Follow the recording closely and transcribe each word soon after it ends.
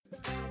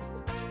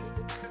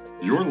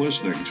You're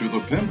listening to the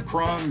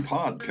Pimpcron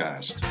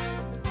Podcast.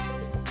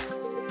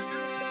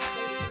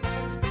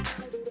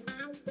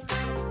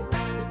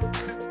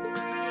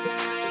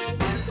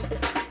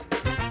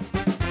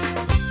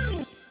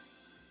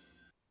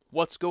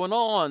 What's going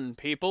on,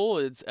 people?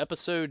 It's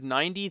episode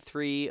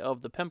 93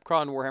 of the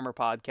Pimpcron Warhammer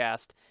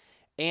Podcast,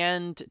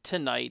 and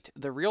tonight,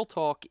 the real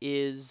talk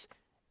is,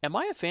 am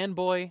I a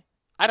fanboy?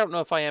 I don't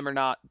know if I am or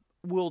not.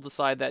 We'll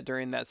decide that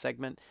during that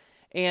segment.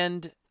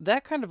 And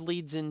that kind of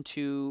leads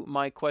into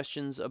my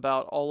questions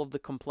about all of the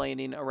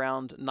complaining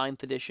around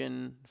 9th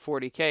edition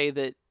 40k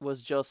that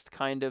was just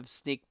kind of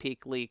sneak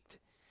peek leaked.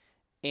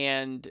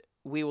 And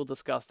we will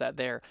discuss that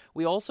there.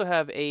 We also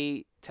have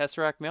a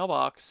Tesseract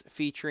mailbox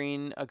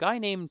featuring a guy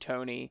named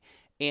Tony,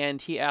 and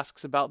he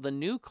asks about the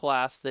new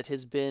class that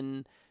has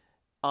been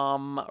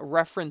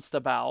referenced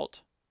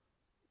about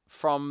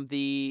from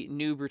the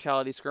new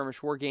Brutality Skirmish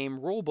Wargame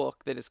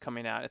rulebook that is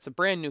coming out. It's a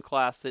brand new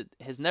class that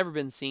has never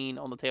been seen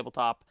on the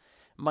tabletop,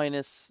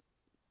 minus,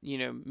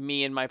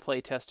 me and my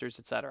play testers,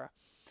 etc.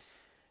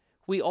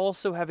 We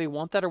also have a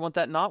Want That or Want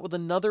That Not with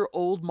another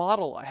old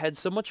model. I had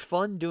so much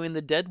fun doing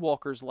the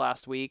Deadwalkers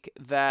last week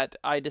that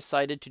I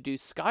decided to do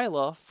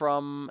Skyla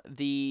from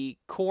the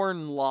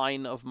Khorne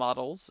line of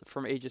models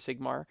from Age of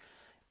Sigmar.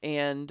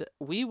 And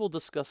we will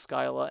discuss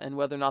Skyla and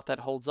whether or not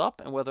that holds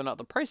up and whether or not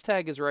the price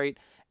tag is right.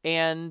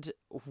 And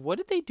what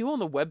did they do on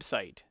the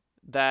website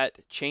that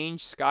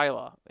changed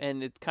Skyla?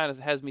 And it kind of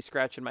has me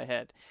scratching my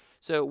head.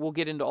 So we'll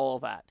get into all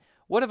of that.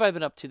 What have I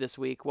been up to this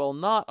week? Well,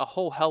 not a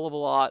whole hell of a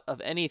lot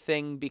of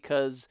anything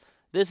because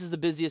this is the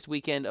busiest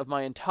weekend of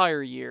my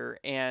entire year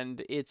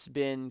and it's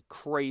been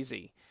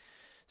crazy.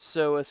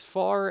 So as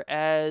far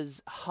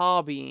as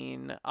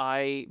hobbying,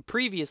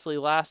 previously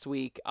last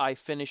week, I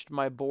finished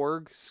my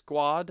Borg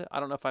squad. I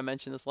don't know if I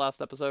mentioned this last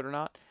episode or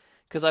not,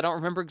 because I don't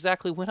remember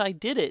exactly when I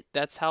did it.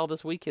 That's how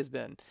this week has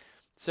been.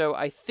 So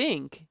I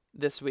think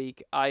this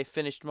week I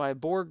finished my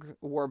Borg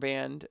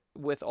warband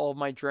with all of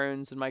my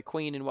drones and my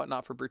queen and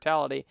whatnot for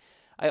Brutality.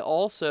 I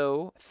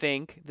also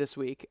think this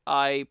week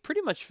I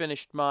pretty much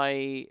finished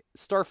my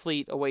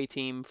Starfleet away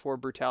team for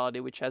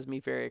Brutality, which has me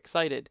very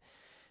excited.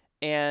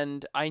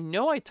 And I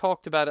know I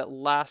talked about it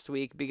last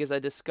week because I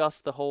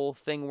discussed the whole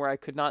thing where I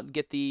could not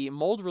get the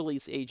mold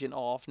release agent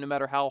off no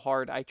matter how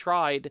hard I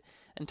tried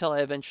until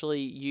I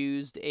eventually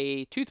used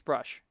a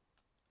toothbrush.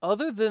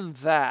 Other than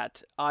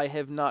that, I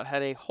have not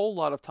had a whole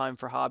lot of time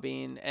for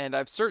hobbying, and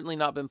I've certainly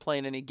not been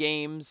playing any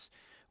games,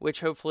 which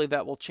hopefully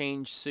that will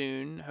change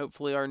soon.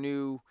 Hopefully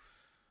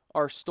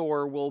our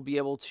store will be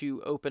able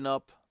to open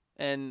up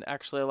and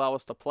actually allow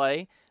us to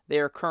play. They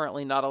are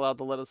currently not allowed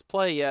to let us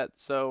play yet,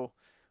 so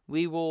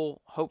we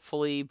will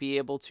hopefully be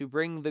able to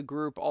bring the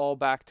group all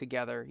back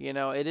together.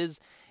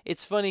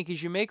 It's funny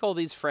because you make all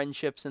these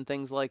friendships and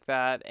things like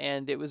that,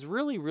 and it was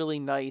really, really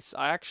nice.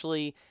 I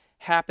actually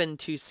happened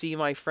to see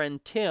my friend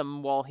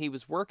Tim while he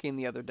was working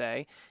the other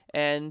day,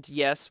 and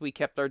yes, we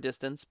kept our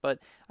distance, but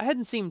I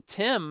hadn't seen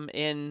Tim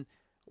in,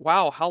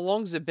 wow, how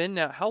long has it been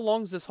now? How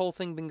long has this whole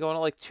thing been going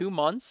on? Like 2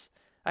 months?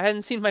 I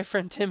hadn't seen my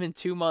friend Tim in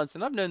 2 months,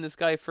 and I've known this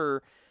guy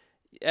for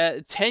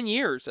 10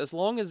 years, as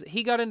long as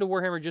he got into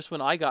Warhammer just when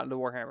I got into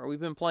Warhammer. We've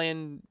been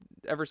playing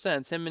ever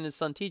since, him and his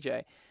son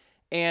TJ.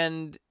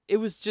 And it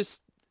was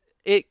just,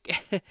 it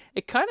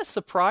kind of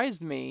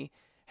surprised me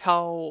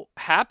how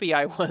happy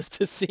I was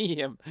to see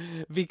him,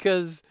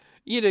 because,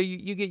 you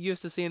get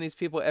used to seeing these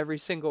people every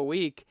single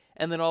week,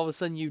 and then all of a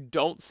sudden you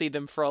don't see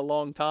them for a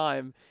long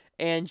time,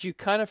 and you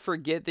kind of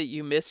forget that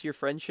you miss your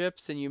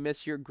friendships and you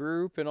miss your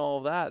group and all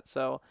of that.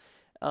 So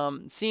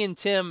seeing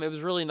Tim, it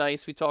was really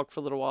nice. We talked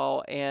for a little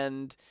while,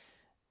 and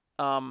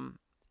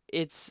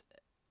it's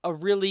a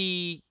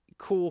really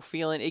cool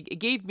feeling. It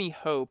gave me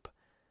hope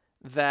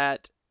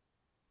that,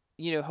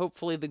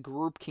 hopefully the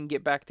group can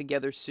get back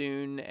together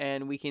soon,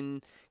 and we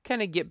can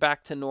kind of get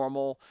back to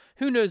normal.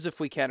 Who knows if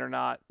we can or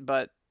not,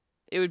 but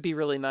it would be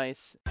really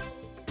nice.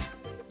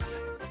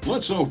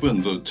 Let's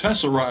open the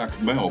Tesseract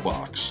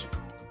mailbox.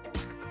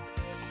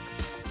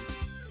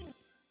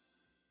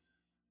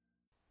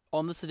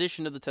 On this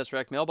edition of the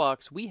Tesseract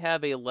Mailbox, we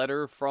have a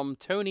letter from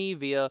Tony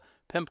via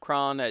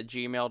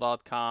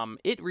pimpcron@gmail.com.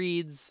 It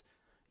reads,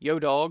 Yo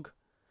dog,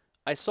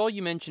 I saw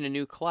you mention a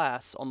new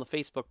class on the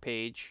Facebook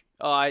page.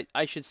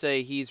 I should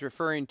say he's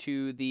referring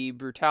to the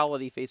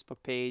Brutality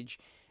Facebook page,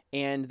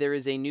 and there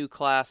is a new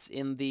class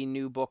in the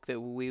new book that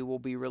we will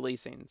be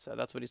releasing. So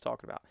that's what he's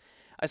talking about.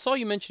 I saw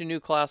you mention a new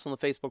class on the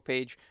Facebook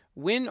page.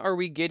 When are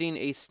we getting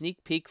a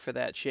sneak peek for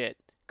that shit?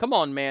 Come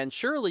on, man.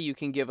 Surely you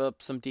can give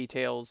up some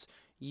details.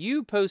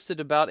 You posted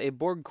about a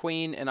Borg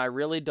Queen, and I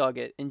really dug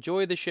it.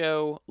 Enjoy the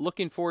show.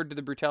 Looking forward to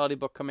the Brutality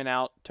book coming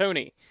out.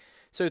 Tony.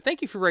 So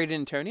thank you for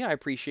writing in, Tony. I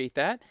appreciate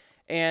that.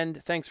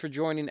 And thanks for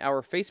joining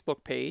our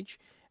Facebook page.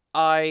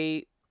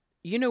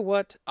 You know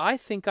what? I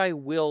think I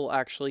will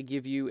actually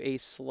give you a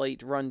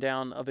slight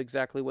rundown of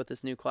exactly what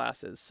this new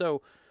class is.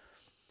 So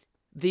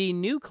the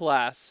new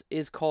class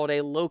is called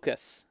a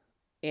Locus,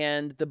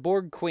 and the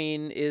Borg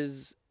Queen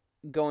is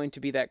going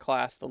to be that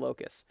class, the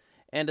Locus.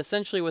 And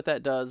essentially what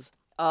that does,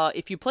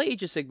 if you play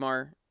Age of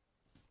Sigmar,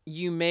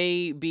 you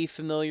may be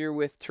familiar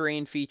with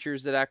terrain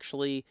features that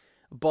actually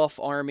buff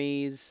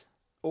armies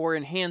or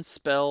enhance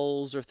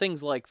spells or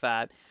things like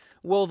that.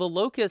 Well, the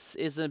Locust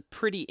is a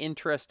pretty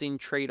interesting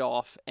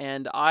trade-off,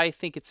 and I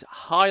think it's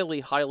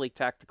highly, highly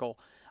tactical.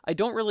 I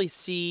don't really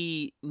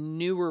see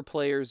newer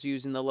players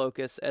using the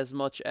Locust as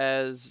much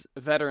as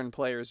veteran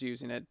players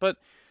using it, but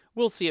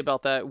we'll see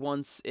about that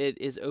once it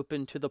is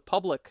open to the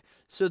public.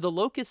 So the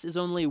Locust is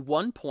only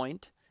 1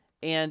 point,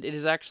 and it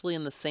is actually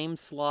in the same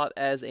slot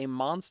as a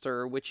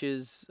monster, which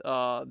is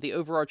the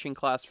overarching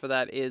class for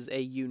that is a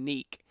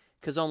unique,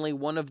 because only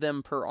one of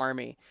them per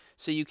army.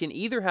 So you can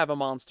either have a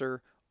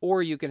monster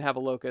or you can have a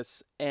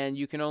Locust, and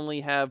you can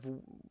only have,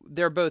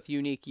 they're both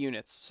unique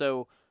units,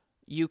 so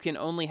you can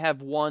only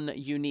have one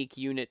unique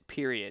unit,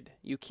 period.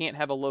 You can't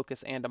have a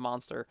Locust and a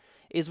monster,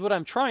 is what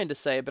I'm trying to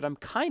say, but I'm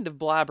kind of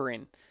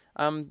blabbering.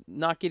 I'm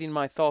not getting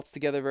my thoughts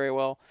together very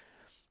well.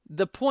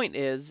 The point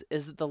is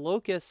that the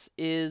Locust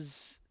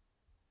is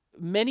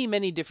many,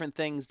 many different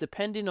things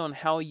depending on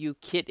how you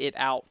kit it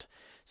out.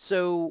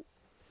 So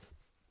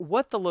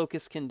what the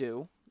Locust can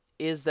do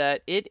is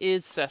that it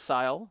is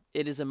sessile,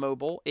 it is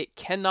immobile, it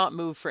cannot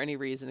move for any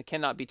reason, it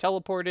cannot be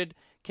teleported,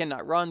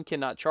 cannot run,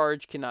 cannot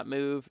charge, cannot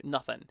move,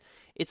 nothing.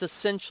 It's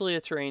essentially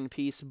a terrain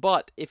piece,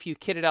 but if you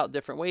kit it out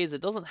different ways,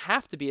 it doesn't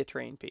have to be a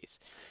terrain piece.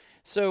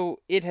 So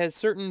it has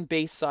certain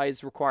base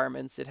size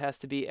requirements. It has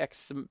to be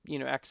X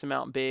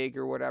amount big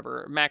or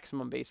whatever,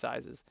 maximum base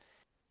sizes.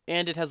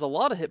 And it has a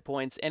lot of hit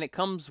points, and it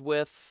comes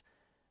with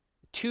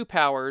 2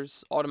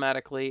 powers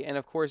automatically, and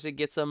of course it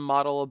gets a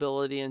model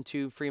ability and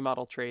 2 free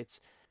model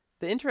traits.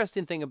 The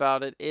interesting thing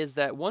about it is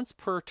that once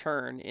per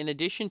turn, in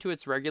addition to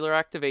its regular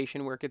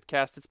activation where it could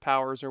cast its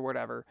powers or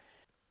whatever,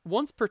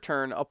 once per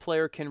turn a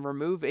player can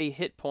remove a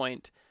hit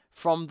point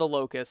from the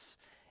Locust,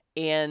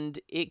 and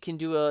it can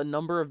do a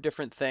number of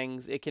different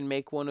things. It can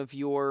make one of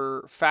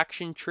your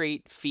faction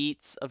trait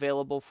feats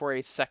available for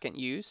a second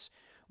use,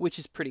 which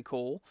is pretty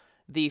cool.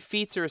 The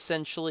feats are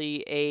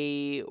essentially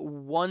a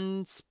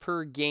once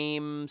per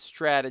game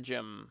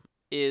stratagem,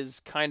 is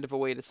kind of a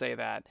way to say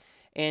that.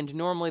 And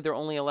normally they're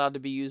only allowed to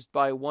be used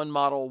by one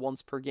model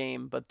once per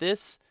game, but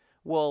this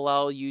will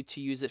allow you to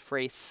use it for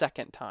a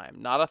second time.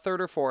 Not a third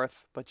or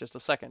fourth, but just a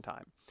second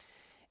time.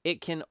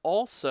 It can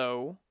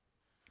also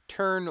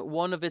turn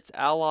one of its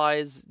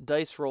allies'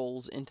 dice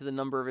rolls into the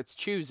number of its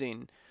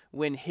choosing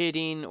when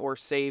hitting or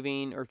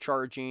saving or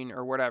charging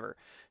or whatever.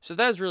 So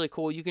that is really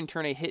cool. You can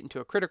turn a hit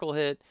into a critical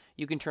hit.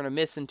 You can turn a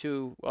miss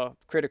into a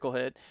critical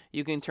hit.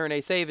 You can turn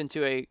a save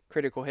into a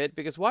critical hit,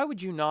 because why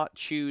would you not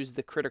choose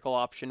the critical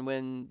option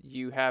when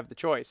you have the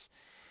choice?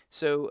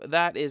 So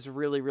that is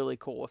really, really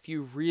cool. If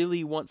you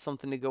really want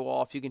something to go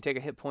off, you can take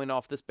a hit point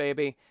off this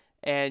baby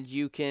and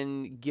you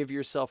can give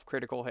yourself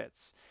critical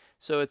hits.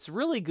 So it's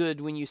really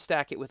good when you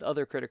stack it with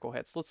other critical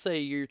hits. Let's say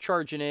you're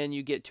charging in,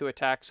 you get 2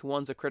 attacks,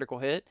 one's a critical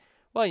hit.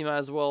 Well, you might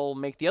as well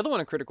make the other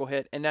one a critical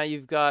hit, and now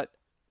you've got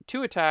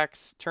 2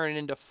 attacks turning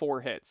into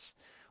 4 hits,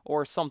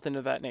 or something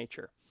of that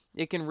nature.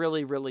 It can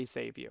really, really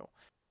save you.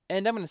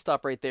 And I'm going to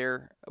stop right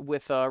there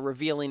with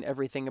revealing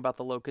everything about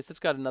the Locust. It's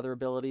got another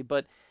ability,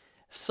 but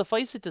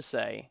suffice it to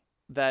say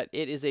that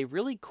it is a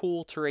really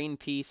cool terrain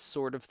piece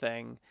sort of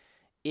thing.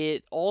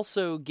 It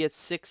also gets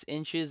 6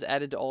 inches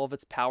added to all of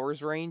its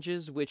powers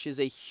ranges, which is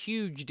a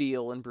huge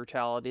deal in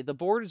Brutality. The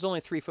board is only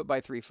 3 foot by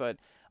 3 foot.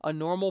 A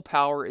normal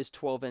power is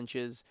 12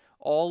 inches.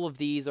 All of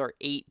these are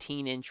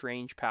 18-inch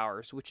range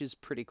powers, which is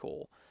pretty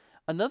cool.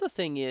 Another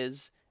thing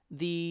is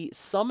the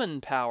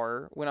summon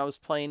power. When I was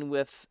playing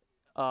with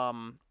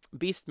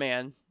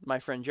Beastman, my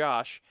friend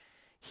Josh,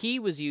 he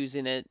was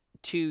using it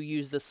to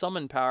use the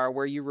summon power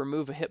where you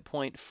remove a hit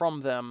point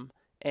from them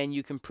and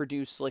you can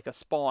produce like a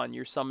spawn.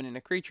 You're summoning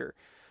a creature.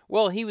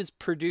 Well, he was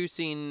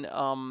producing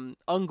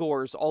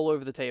Ungors all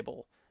over the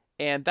table,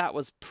 and that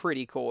was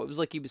pretty cool. It was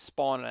like he was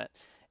spawning it.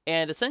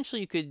 And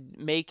essentially you could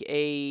make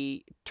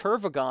a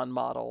Tervagon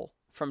model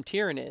from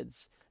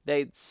Tyranids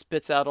that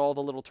spits out all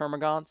the little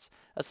Termagants.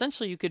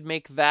 Essentially you could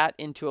make that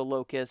into a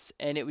Locust,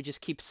 and it would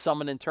just keep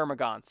summoning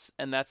Termagants,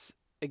 and that's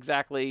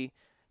exactly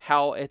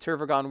how a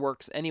Tervagon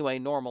works anyway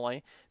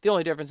normally. The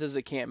only difference is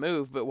it can't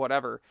move, but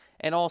whatever.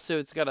 And also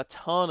it's got a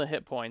ton of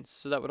hit points,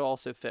 so that would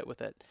also fit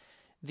with it.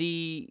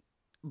 The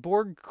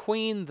Borg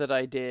Queen that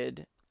I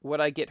did,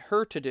 what I get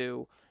her to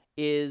do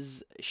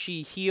is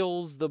she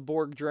heals the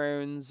Borg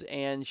drones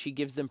and she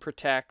gives them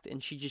protect,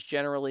 and she just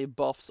generally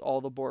buffs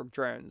all the Borg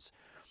drones,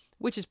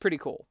 which is pretty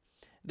cool.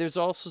 There's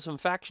also some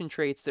faction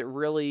traits that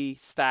really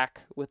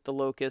stack with the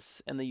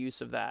Locust and the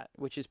use of that,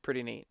 which is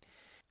pretty neat.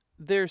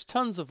 There's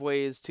tons of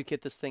ways to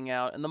kit this thing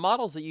out, and the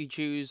models that you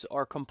choose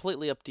are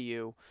completely up to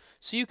you.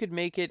 So you could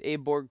make it a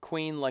Borg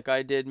Queen like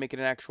I did, make it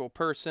an actual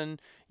person.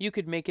 You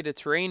could make it a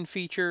terrain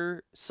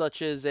feature,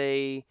 such as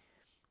a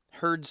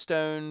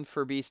Herdstone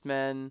for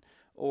Beastmen,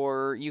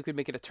 or you could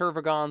make it a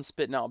Tervagon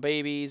spitting out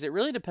babies. It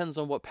really depends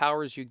on what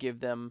powers you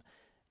give them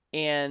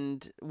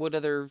and what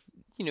other,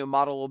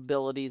 model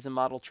abilities and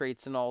model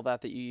traits and all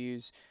that you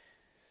use.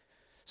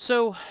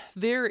 So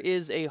there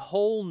is a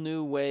whole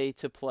new way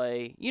to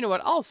play. You know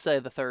what? I'll say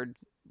the third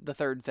the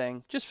third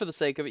thing, just for the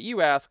sake of it.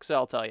 You ask, so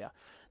I'll tell you.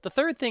 The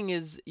third thing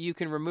is you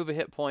can remove a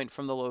hit point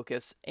from the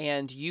Locust,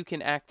 and you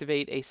can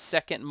activate a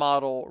second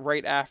model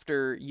right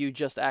after you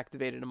just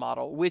activated a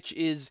model, which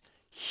is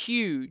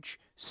huge,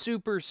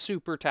 super,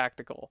 super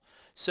tactical.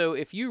 So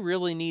if you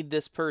really need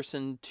this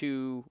person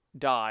to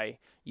die,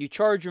 you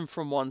charge him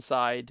from one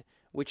side,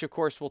 which of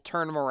course will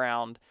turn him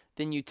around.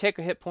 Then you take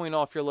a hit point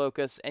off your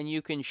Locust, and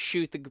you can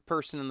shoot the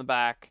person in the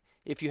back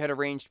if you had a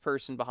ranged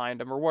person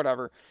behind him or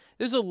whatever.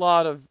 There's a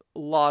lot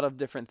of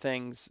different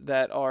things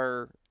that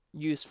are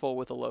useful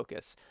with a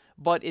Locust,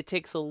 but it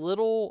takes a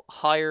little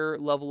higher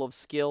level of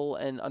skill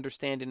and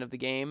understanding of the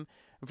game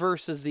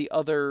versus the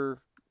other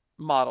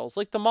models.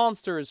 Like the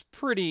monster is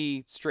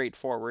pretty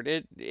straightforward.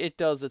 It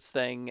does its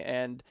thing,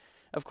 and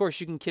of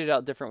course you can kit it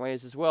out different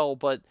ways as well,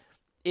 but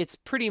it's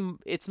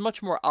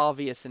much more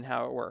obvious in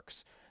how it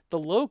works. The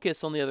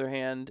Locust, on the other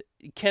hand,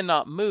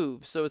 cannot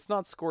move, so it's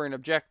not scoring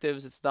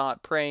objectives, it's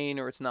not praying,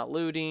 or it's not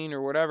looting,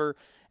 or whatever,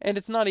 and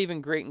it's not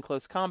even great in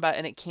close combat,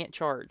 and it can't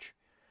charge.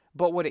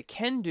 But what it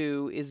can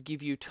do is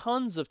give you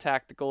tons of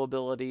tactical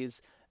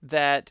abilities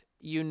that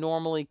you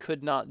normally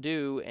could not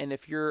do, and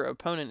if your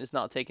opponent is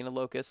not taking a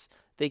Locust,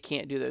 they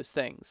can't do those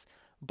things.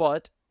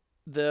 But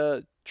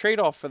the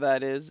trade-off for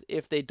that is,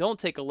 if they don't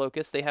take a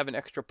Locust, they have an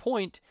extra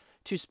point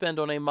to spend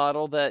on a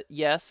model that,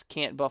 yes,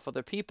 can't buff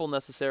other people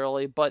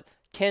necessarily, but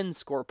can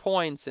score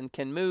points and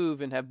can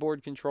move and have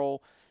board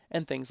control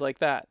and things like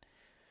that.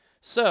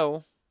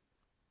 So,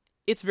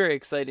 it's very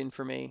exciting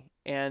for me,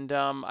 and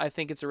I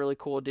think it's a really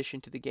cool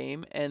addition to the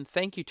game, and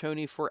thank you,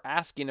 Tony, for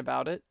asking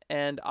about it,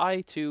 and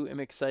I, too,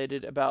 am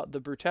excited about the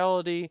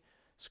Brutality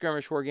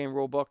Skirmish Wargame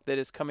rulebook that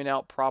is coming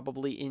out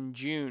probably in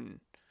June.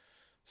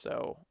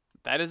 So,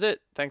 that is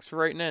it. Thanks for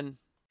writing in.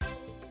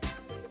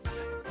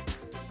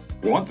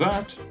 Want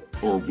that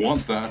or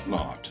want that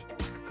not?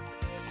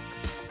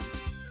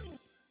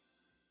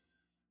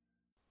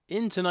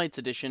 In tonight's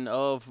edition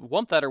of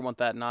Want That or Want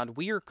That Not,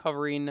 we are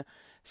covering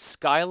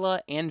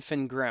Skyla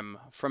Anfengrim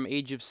from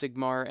Age of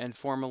Sigmar and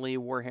formerly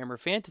Warhammer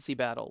Fantasy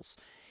Battles.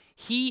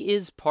 He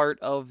is part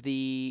of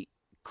the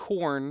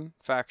Khorne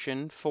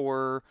faction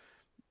for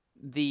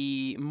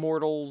the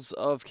Mortals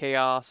of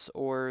Chaos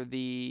or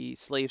the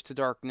Slaves to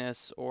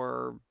Darkness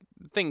or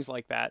things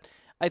like that.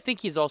 I think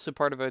he's also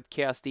part of a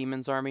Chaos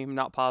Demons army, I'm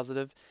not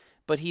positive,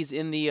 but he's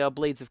in the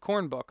Blades of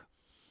Khorne book.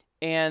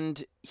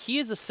 And he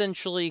is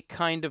essentially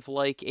kind of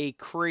like a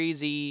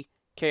crazy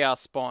Chaos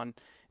Spawn.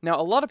 Now,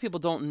 a lot of people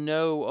don't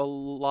know a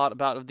lot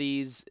about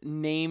these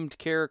named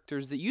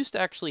characters that used to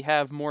actually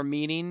have more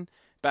meaning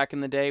back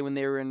in the day when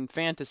they were in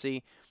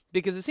fantasy,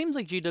 because it seems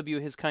like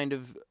GW has kind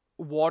of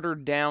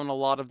watered down a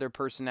lot of their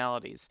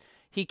personalities.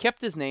 He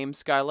kept his name,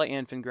 Skyla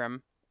Anfengrim,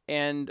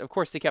 and of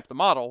course they kept the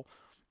model,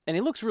 and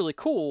he looks really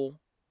cool,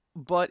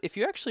 but if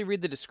you actually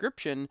read the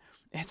description,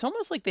 it's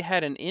almost like they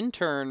had an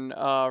intern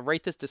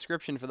write this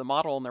description for the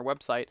model on their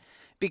website,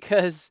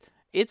 because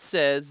it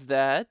says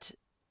that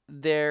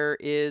there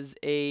is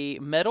a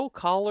metal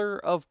collar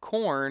of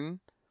Khorne,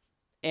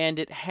 and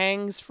it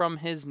hangs from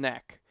his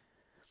neck.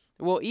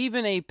 Well,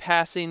 even a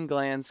passing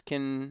glance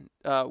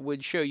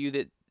would show you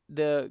that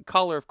the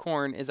collar of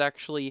Khorne is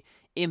actually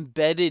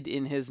embedded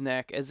in his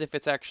neck, as if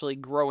it's actually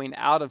growing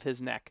out of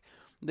his neck.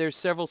 There's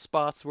several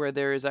spots where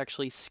there is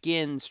actually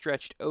skin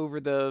stretched over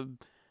the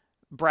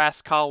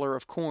brass collar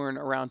of Khorne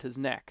around his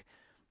neck.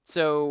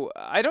 So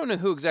I don't know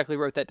who exactly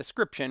wrote that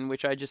description,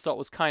 which I just thought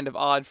was kind of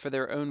odd for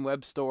their own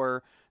web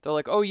store. They're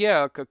like, oh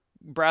yeah, a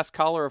brass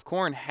collar of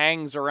Khorne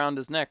hangs around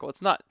his neck. Well,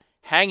 it's not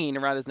hanging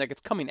around his neck, it's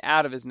coming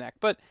out of his neck.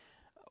 But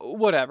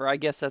whatever, I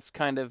guess that's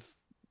kind of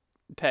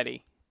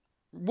petty.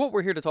 What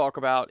we're here to talk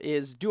about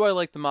is, do I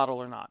like the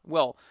model or not?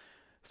 Well,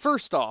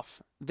 first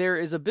off, there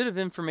is a bit of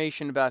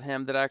information about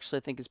him that actually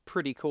I think is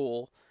pretty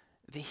cool.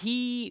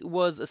 He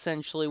was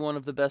essentially one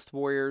of the best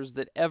warriors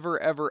that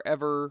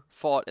ever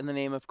fought in the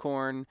name of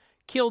Khorne,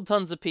 killed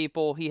tons of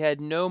people, he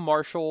had no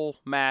martial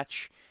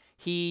match,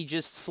 he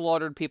just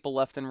slaughtered people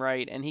left and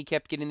right, and he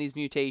kept getting these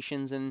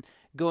mutations and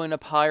going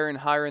up higher and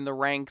higher in the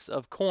ranks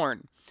of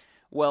Khorne.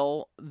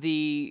 Well,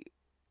 the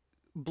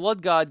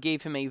Blood God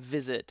gave him a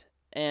visit,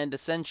 and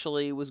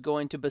essentially was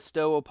going to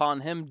bestow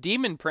upon him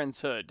Demon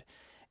Princehood.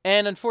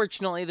 And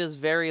unfortunately, this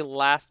very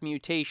last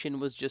mutation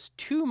was just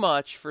too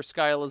much for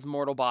Skyla's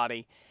mortal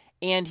body,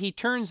 and he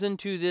turns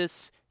into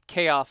this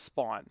Chaos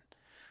Spawn.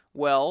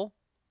 Well,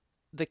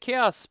 the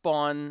Chaos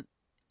Spawn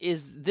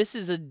this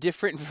is a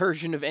different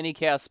version of any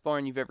Chaos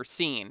Spawn you've ever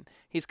seen.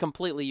 He's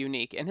completely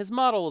unique, and his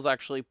model is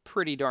actually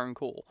pretty darn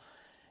cool.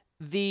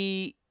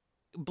 The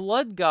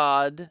Blood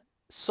God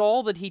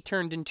saw that he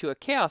turned into a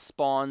Chaos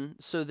Spawn,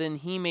 so then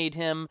he made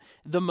him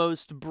the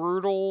most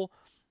brutal,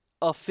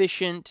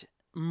 efficient,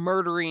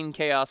 murdering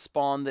Chaos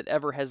Spawn that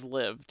ever has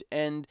lived.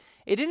 And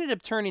it ended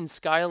up turning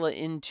Skyla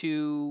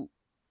into,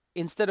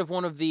 instead of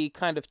one of the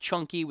kind of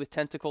chunky with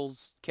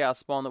tentacles Chaos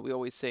Spawn that we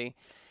always see,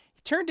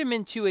 it turned him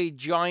into a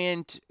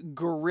giant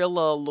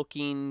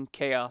gorilla-looking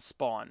Chaos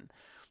Spawn.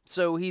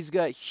 So he's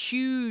got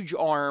huge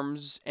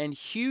arms and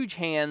huge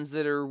hands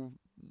that are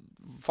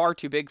far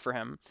too big for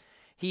him.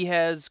 He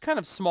has kind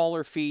of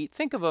smaller feet.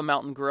 Think of a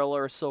mountain gorilla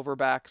or a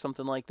silverback,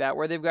 something like that,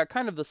 where they've got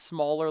kind of the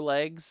smaller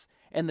legs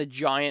and the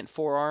giant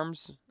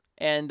forearms.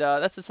 And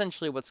that's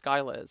essentially what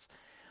Skyla is.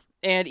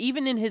 And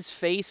even in his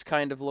face,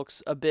 kind of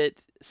looks a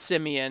bit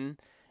simian.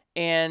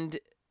 And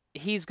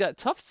he's got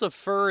tufts of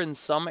fur in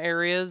some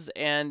areas,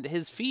 and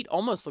his feet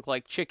almost look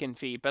like chicken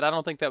feet, but I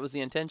don't think that was the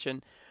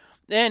intention.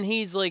 And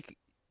he's like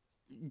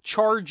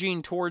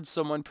charging towards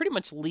someone, pretty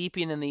much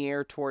leaping in the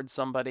air towards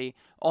somebody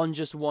on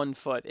just one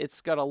foot.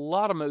 It's got a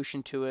lot of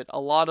motion to it, a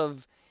lot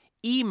of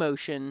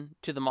emotion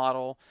to the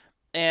model.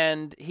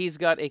 And he's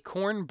got a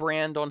corn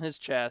brand on his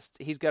chest.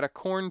 He's got a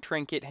corn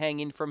trinket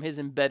hanging from his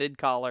embedded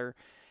collar.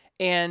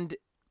 And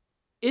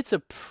it's a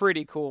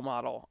pretty cool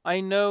model. I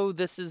know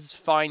this is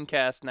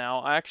Finecast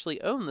now. I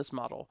actually own this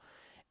model.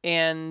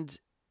 And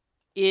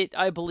it,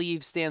 I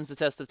believe, stands the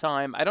test of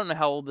time. I don't know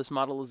how old this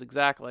model is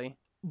exactly,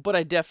 but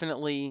I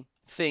definitely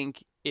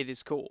think it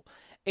is cool.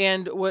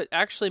 And what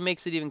actually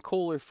makes it even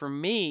cooler for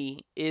me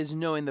is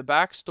knowing the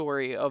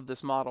backstory of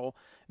this model,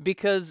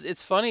 because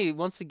it's funny,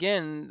 once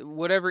again,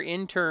 whatever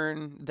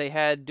intern they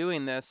had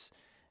doing this,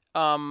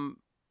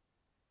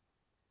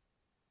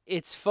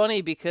 it's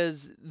funny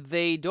because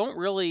they don't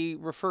really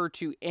refer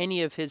to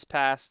any of his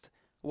past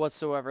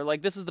whatsoever.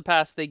 Like, this is the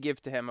past they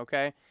give to him,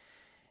 okay?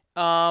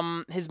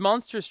 His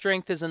monster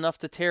strength is enough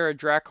to tear a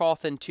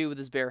Dracoth in two with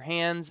his bare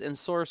hands, and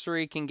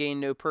sorcery can gain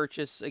no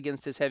purchase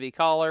against his heavy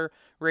collar.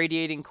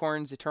 Radiating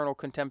Corn's eternal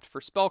contempt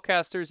for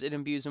spellcasters, it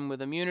imbues him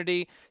with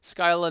immunity.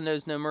 Skyla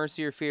knows no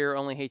mercy or fear,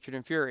 only hatred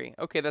and fury.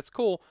 Okay, that's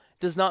cool.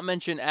 Does not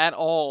mention at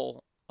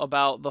all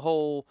about the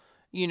whole,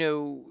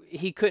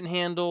 he couldn't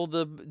handle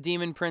the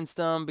demon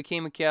princedom,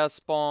 became a chaos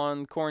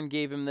spawn, Corn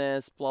gave him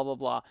this, blah, blah,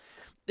 blah.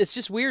 It's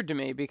just weird to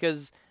me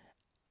because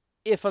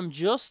if I'm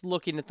just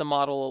looking at the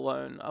model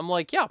alone, I'm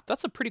like, yeah,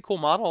 that's a pretty cool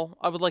model.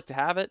 I would like to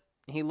have it.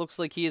 He looks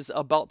like he is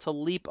about to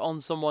leap on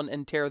someone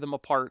and tear them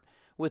apart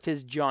with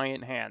his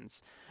giant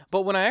hands.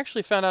 But when I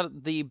actually found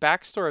out the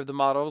backstory of the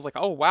model, I was like,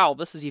 oh, wow,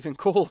 this is even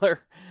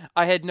cooler.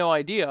 I had no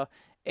idea.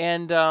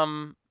 And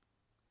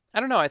I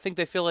don't know. I think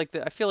I feel like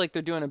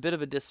they're doing a bit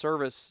of a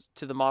disservice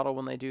to the model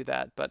when they do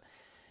that. But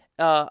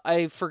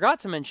I forgot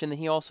to mention that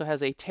he also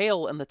has a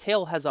tail, and the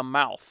tail has a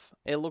mouth.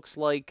 It looks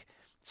like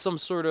some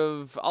sort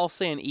of, I'll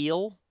say, an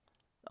eel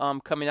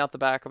coming out the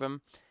back of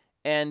him.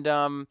 And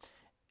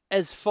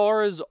as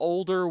far as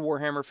older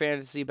Warhammer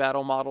Fantasy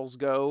Battle models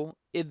go,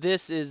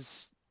 this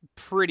is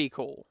pretty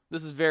cool.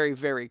 This is very,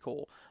 very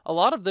cool. A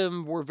lot of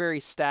them were very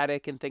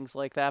static and things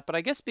like that, but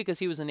I guess because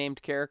he was a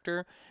named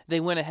character, they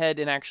went ahead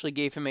and actually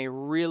gave him a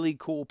really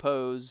cool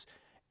pose,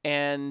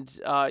 and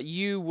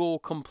you will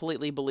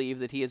completely believe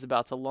that he is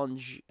about to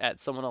lunge at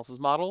someone else's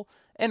model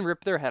and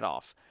rip their head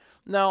off.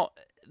 Now,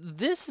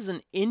 this is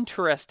an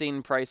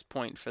interesting price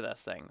point for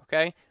this thing,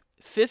 okay?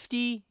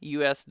 $50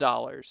 US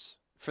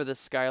for the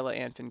Skyla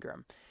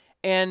Anfingrim.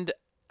 And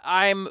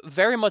I'm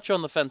very much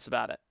on the fence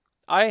about it.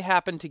 I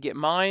happened to get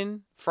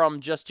mine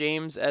from Just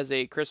James as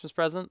a Christmas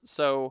present,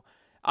 so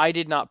I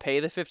did not pay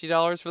the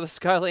 $50 for the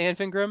Skyla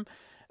Anfingrim,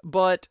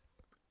 but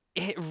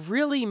it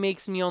really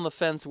makes me on the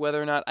fence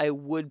whether or not I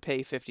would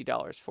pay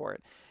 $50 for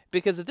it.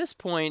 Because at this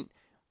point,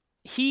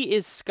 he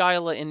is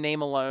Skyla in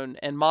name alone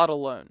and mod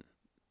alone.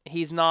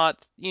 He's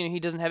not, he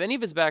doesn't have any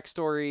of his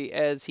backstory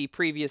as he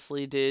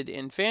previously did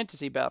in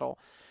Fantasy Battle.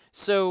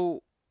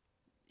 So,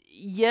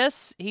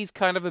 yes, he's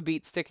kind of a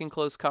beat stick in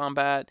close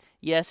combat.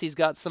 Yes, he's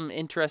got some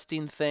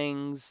interesting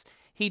things.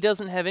 He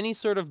doesn't have any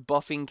sort of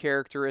buffing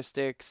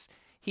characteristics.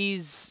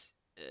 He's,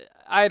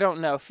 I don't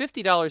know,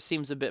 $50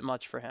 seems a bit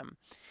much for him.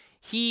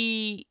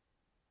 He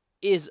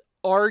is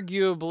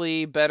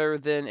arguably better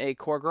than a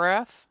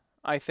Korgorath,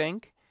 I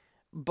think,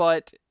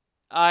 but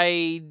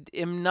I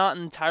am not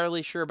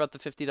entirely sure about the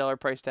 $50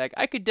 price tag.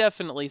 I could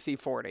definitely see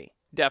 40.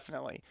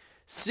 Definitely.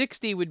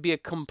 60 would be a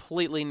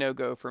completely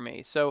no-go for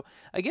me. So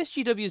I guess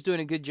GW is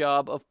doing a good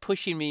job of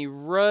pushing me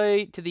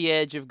right to the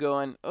edge of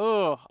going,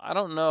 oh, I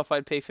don't know if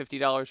I'd pay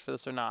 $50 for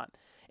this or not.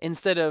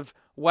 Instead of,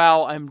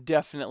 wow, I'm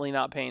definitely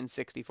not paying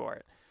 60 for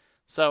it.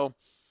 So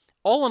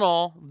all in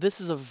all, this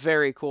is a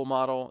very cool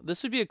model.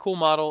 This would be a cool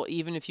model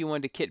even if you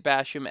wanted to kit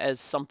bash him as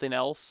something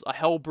else, a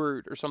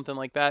Hellbrute or something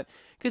like that,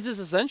 because it's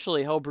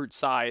essentially Hellbrute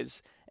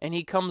size, and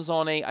he comes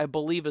on I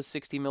believe, a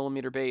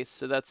 60mm base,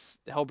 so that's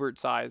Hellbrute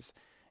size.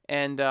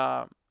 And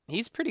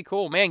he's pretty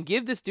cool. Man,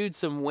 give this dude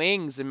some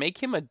wings and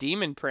make him a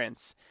demon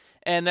prince.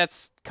 And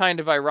that's kind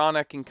of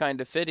ironic and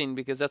kind of fitting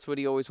because that's what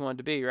he always wanted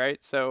to be,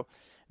 right? So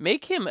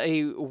make him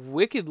a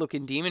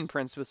wicked-looking demon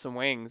prince with some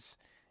wings.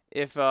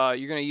 If you're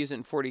going to use it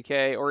in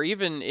 40k, or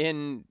even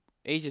in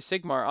Age of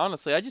Sigmar,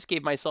 honestly, I just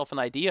gave myself an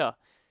idea.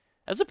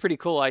 That's a pretty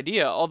cool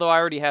idea, although I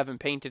already have him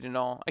painted and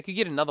all. I could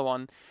get another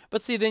one.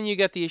 But see, then you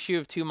get the issue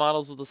of two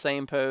models with the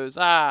same pose.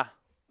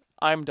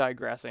 I'm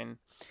digressing.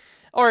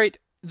 Alright,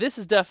 this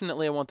is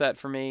definitely a want that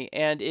for me,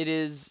 and it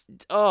is,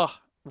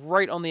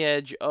 right on the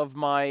edge of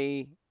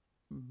my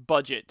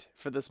budget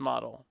for this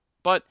model.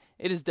 But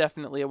it is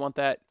definitely a want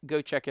that.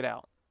 Go check it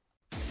out.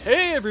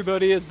 Hey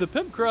everybody, it's the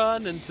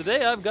Pimpcron, and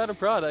today I've got a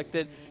product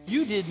that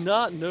you did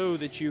not know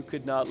that you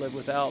could not live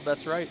without.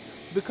 That's right,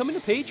 becoming a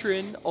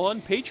patron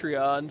on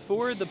Patreon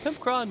for the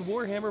Pimpcron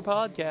Warhammer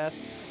podcast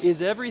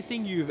is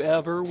everything you've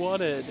ever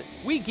wanted.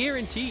 We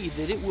guarantee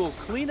that it will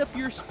clean up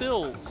your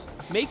spills,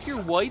 make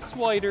your whites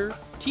whiter,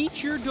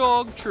 teach your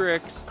dog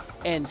tricks,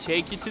 and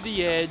take you to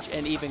the edge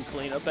and even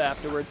clean up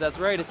afterwards. That's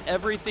right, it's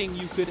everything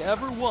you could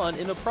ever want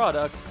in a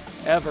product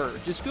ever.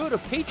 Just go to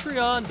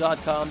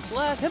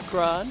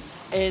patreon.com/Pimpcron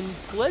and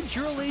pledge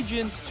your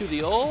allegiance to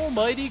the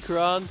almighty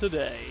Kron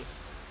today.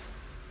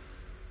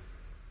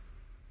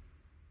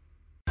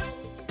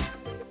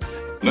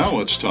 Now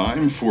it's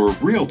time for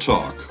Real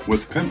Talk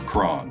with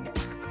Pimpcron.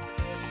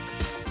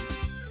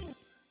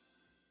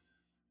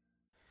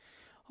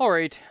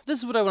 Alright, this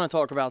is what I want to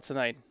talk about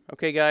tonight.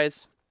 Okay,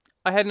 guys?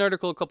 I had an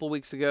article a couple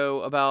weeks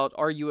ago about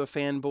are you a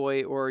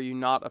fanboy or are you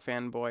not a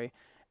fanboy?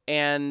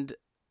 And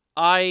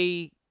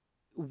I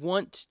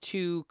want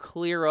to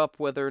clear up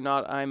whether or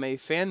not I'm a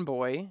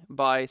fanboy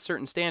by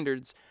certain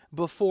standards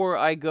before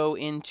I go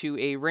into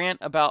a rant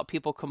about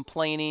people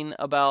complaining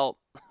about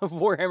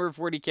Warhammer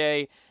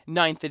 40k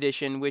 9th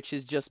edition, which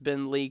has just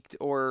been leaked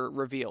or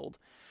revealed.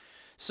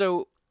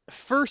 So,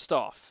 first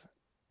off,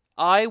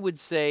 I would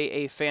say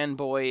a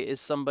fanboy is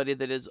somebody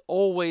that is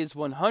always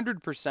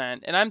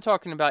 100%, and I'm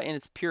talking about in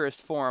its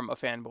purest form a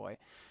fanboy,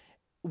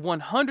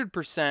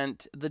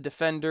 100% the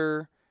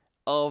defender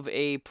of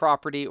a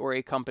property or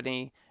a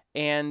company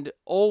and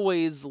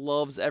always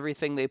loves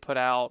everything they put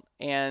out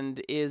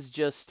and is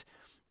just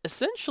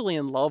essentially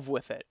in love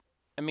with it.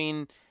 I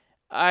mean,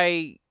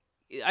 I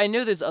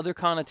know there's other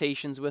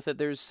connotations with it.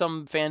 There's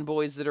some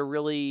fanboys that are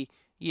really,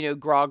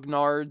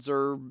 grognards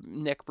or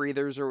neck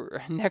breathers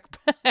or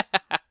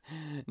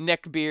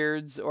neck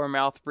beards or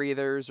mouth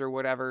breathers or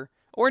whatever,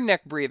 or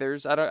neck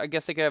breathers. I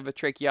guess they could have a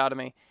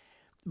tracheotomy.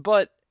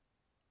 But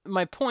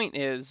my point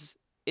is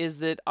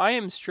that I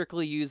am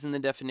strictly using the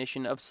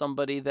definition of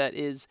somebody that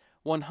is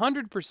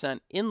 100%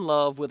 in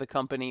love with a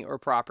company or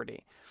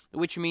property,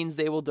 which means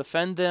they will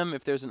defend them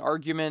if there's an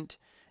argument.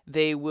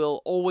 They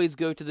will always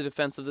go to the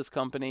defense of this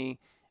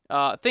company,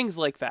 things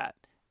like that,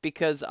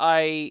 because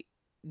I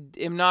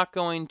am not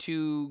going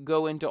to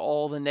go into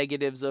all the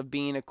negatives of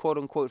being a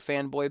quote-unquote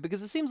fanboy,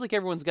 because it seems like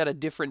everyone's got a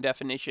different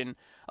definition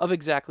of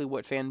exactly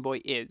what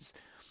fanboy is.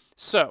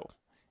 So,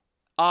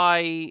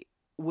 I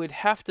would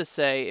have to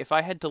say, if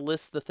I had to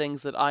list the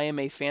things that I am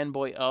a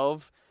fanboy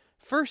of,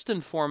 first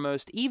and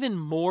foremost, even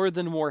more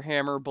than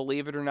Warhammer,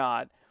 believe it or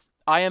not,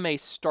 I am a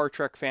Star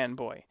Trek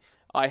fanboy.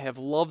 I have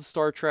loved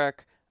Star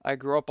Trek. I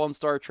grew up on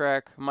Star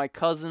Trek. My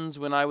cousins,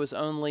 when I was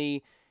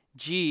only,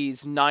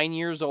 9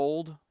 years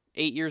old,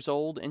 8 years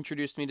old,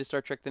 introduced me to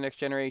Star Trek The Next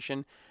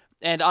Generation,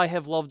 and I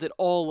have loved it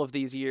all of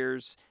these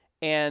years,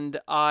 and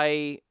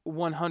I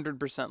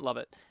 100% love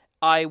it.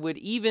 I would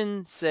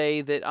even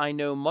say that I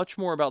know much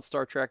more about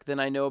Star Trek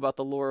than I know about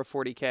the lore of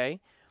 40k.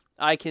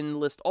 I can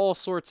list all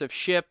sorts of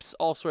ships,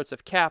 all sorts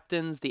of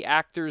captains, the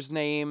actors'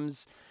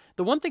 names.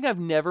 The one thing I've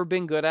never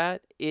been good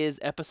at is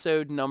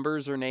episode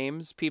numbers or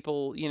names.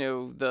 People,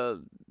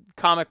 the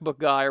comic book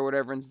guy or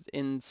whatever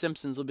in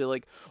Simpsons will be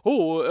like,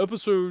 oh,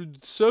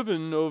 episode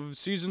 7 of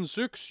season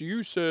 6,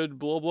 you said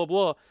blah, blah,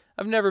 blah.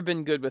 I've never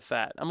been good with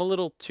that. I'm a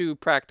little too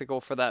practical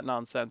for that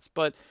nonsense.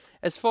 But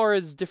as far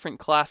as different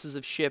classes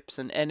of ships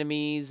and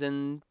enemies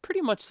and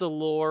pretty much the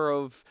lore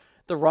of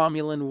the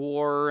Romulan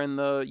War and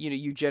the,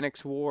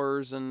 eugenics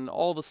wars and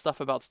all the stuff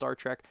about Star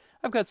Trek,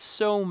 I've got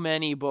so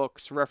many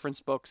books,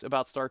 reference books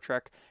about Star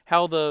Trek,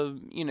 how the,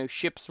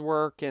 ships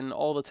work and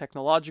all the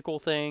technological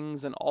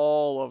things and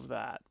all of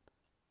that.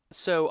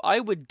 So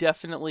I would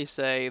definitely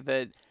say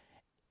that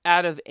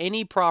out of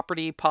any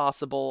property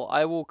possible,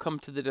 I will come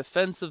to the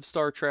defense of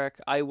Star Trek.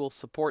 I will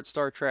support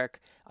Star Trek.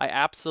 I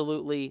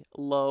absolutely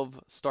love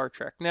Star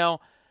Trek.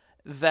 Now,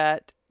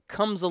 that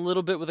comes a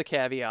little bit with a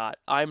caveat.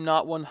 I'm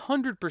not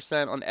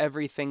 100% on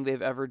everything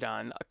they've ever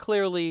done.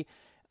 Clearly,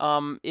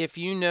 if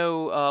you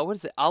know, what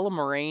is it, Ala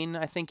Moraine,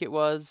 I think it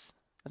was.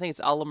 I think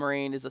it's Ala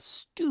Moraine is a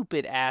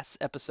stupid-ass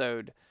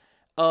episode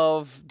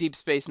of Deep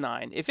Space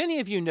Nine. If any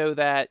of you know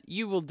that,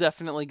 you will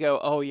definitely go,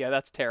 oh yeah,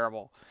 that's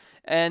terrible.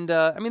 And,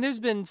 there's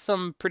been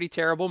some pretty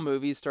terrible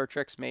movies Star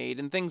Trek's made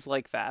and things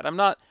like that. I'm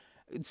not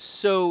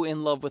so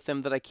in love with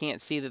them that I can't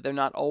see that they're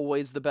not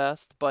always the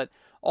best, but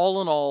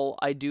all in all,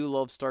 I do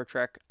love Star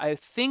Trek. I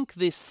think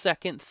the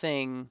second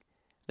thing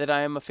that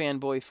I am a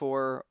fanboy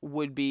for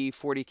would be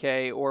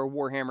 40k or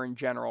Warhammer in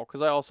general,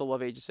 because I also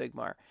love Age of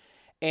Sigmar.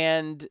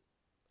 And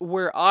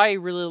where I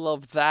really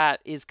love that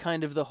is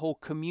kind of the whole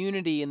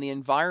community and the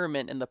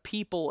environment and the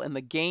people and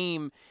the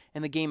game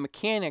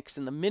mechanics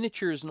and the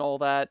miniatures and all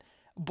that.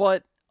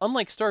 But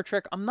unlike Star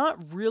Trek, I'm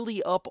not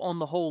really up on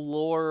the whole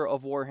lore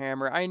of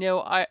Warhammer. I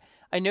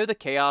know the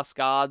Chaos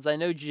Gods, I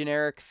know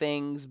generic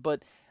things,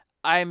 but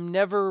I'm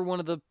never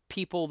one of the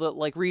people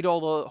that read all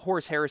the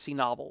Horus Heresy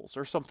novels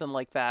or something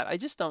like that. I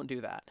just don't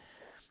do that.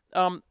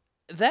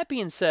 That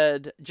being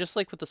said, just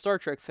like with the Star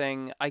Trek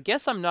thing, I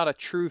guess I'm not a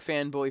true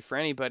fanboy for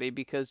anybody,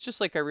 because just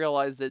like I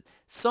realized that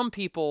some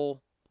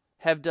people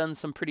have done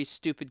some pretty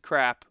stupid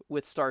crap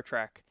with Star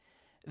Trek.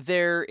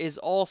 There is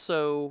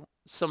also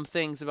some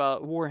things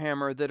about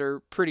Warhammer that are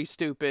pretty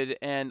stupid,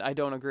 and I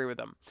don't agree with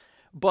them.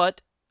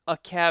 But a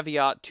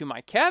caveat to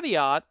my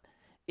caveat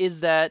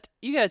is that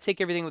you got to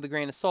take everything with a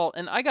grain of salt,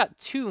 and I got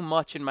too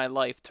much in my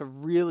life to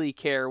really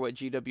care what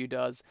GW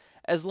does,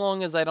 as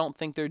long as I don't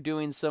think they're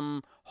doing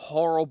some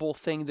horrible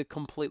thing to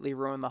completely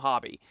ruin the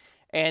hobby.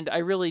 And I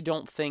really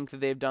don't think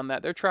that they've done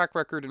that. Their track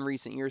record in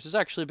recent years has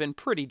actually been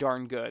pretty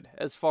darn good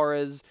as far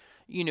as,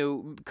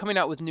 coming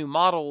out with new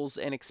models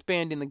and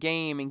expanding the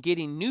game and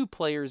getting new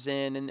players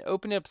in and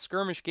opening up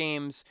skirmish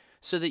games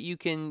so that you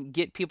can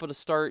get people to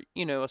start,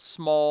 a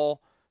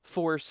small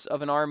force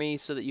of an army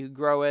so that you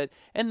grow it,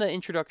 and the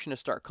introduction to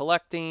start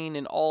collecting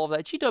and all of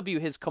that. GW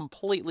has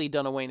completely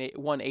done a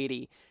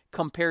 180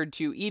 compared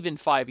to even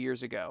 5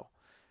 years ago.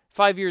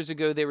 5 years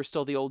ago, they were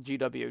still the old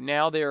GW.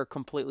 Now they are a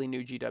completely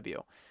new GW.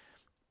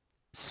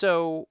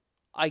 So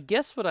I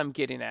guess what I'm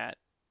getting at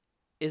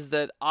is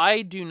that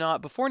I do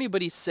not, before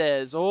anybody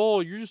says,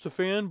 oh, you're just a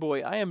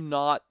fanboy, I am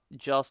not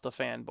just a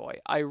fanboy.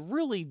 I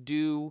really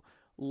do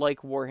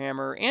like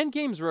Warhammer, and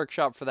Games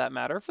Workshop for that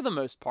matter, for the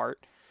most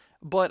part,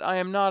 but I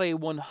am not a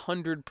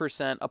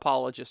 100%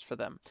 apologist for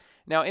them.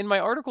 Now, in my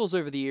articles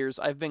over the years,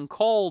 I've been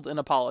called an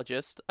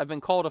apologist, I've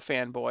been called a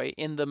fanboy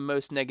in the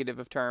most negative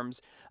of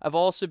terms. I've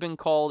also been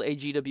called a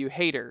GW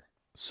hater.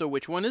 So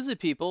which one is it,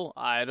 people?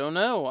 I don't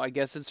know. I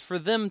guess it's for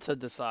them to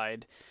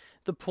decide.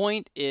 The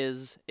point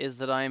is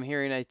that I am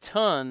hearing a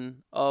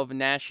ton of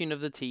gnashing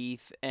of the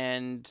teeth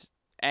and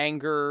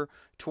anger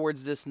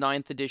towards this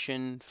 9th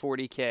edition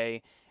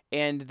 40K,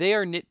 and they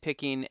are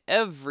nitpicking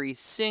every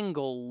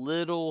single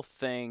little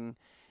thing.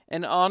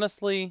 And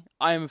honestly,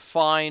 I'm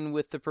fine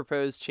with the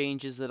proposed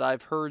changes that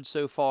I've heard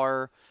so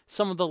far.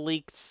 Some of the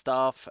leaked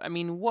stuff, I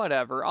mean,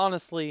 whatever.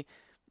 Honestly,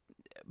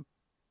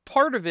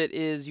 part of it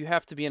is you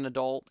have to be an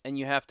adult and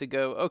you have to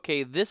go,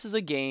 okay, this is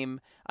a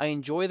game. I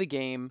enjoy the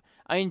game.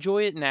 I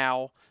enjoy it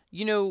now.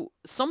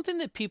 Something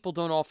that people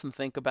don't often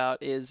think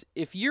about is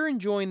if you're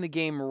enjoying the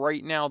game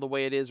right now the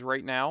way it is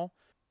right now,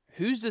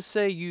 who's to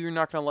say you're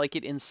not going to like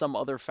it in some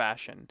other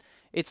fashion?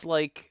 It's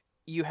like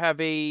you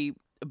have a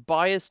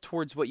bias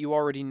towards what you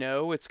already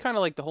know. It's kind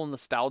of like the whole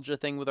nostalgia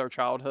thing with our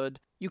childhood.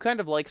 You kind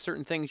of like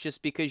certain things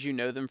just because you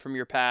know them from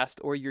your past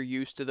or you're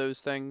used to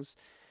those things.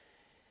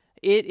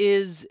 It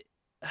is,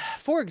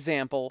 for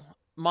example,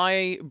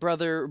 my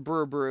brother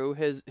Brew,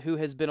 who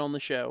has been on the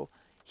show,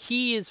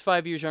 he is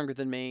 5 years younger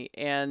than me,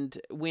 and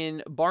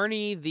when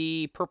Barney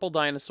the Purple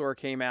Dinosaur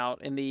came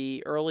out in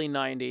the early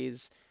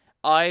 90s,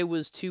 I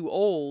was too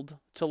old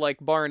to like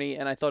Barney,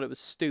 and I thought it was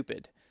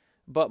stupid.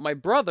 But my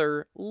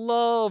brother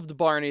loved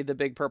Barney the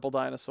Big Purple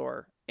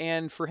Dinosaur,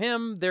 and for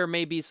him, there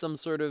may be some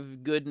sort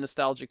of good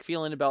nostalgic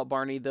feeling about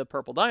Barney the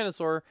Purple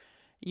Dinosaur,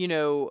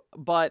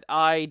 but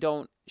I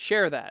don't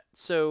share that.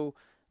 So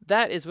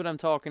that is what I'm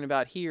talking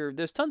about here.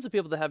 There's tons of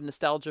people that have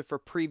nostalgia for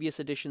previous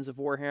editions of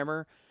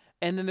Warhammer,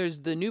 and then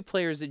there's the new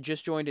players that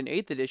just joined in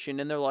 8th edition,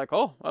 and they're like,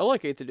 oh, I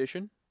like 8th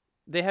edition.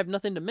 They have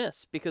nothing to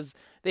miss because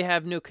they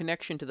have no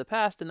connection to the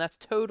past, and that's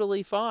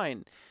totally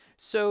fine.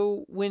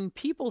 So when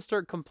people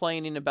start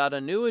complaining about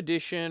a new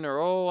edition or,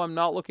 oh, I'm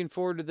not looking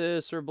forward to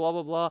this or blah,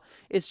 blah, blah,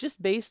 it's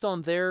just based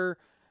on their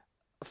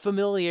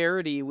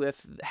familiarity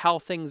with how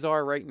things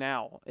are right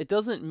now. It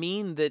doesn't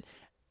mean that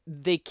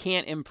they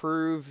can't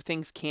improve,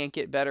 things can't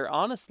get better.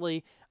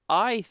 Honestly,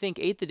 I think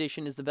 8th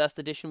edition is the best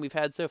edition we've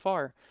had so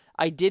far.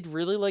 I did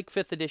really like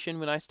 5th edition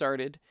when I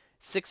started.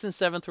 6th and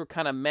 7th were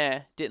kind of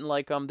meh, didn't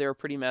like them, they were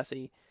pretty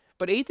messy.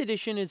 But 8th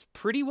edition is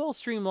pretty well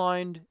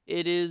streamlined.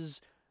 It is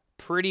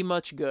pretty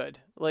much good.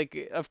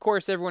 Like, of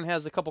course, everyone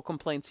has a couple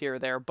complaints here or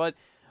there, but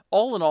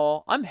all in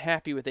all, I'm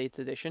happy with 8th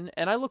edition,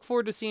 and I look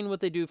forward to seeing what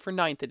they do for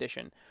 9th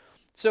edition.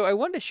 So I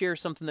wanted to share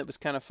something that was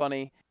kind of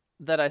funny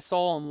that I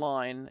saw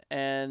online,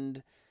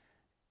 and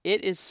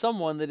it is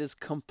someone that is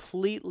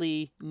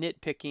completely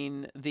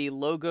nitpicking the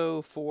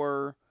logo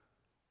for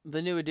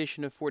the new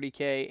edition of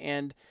 40K,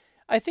 and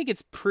I think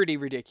it's pretty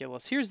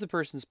ridiculous. Here's the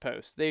person's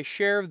post. They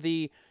share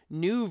the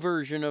new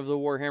version of the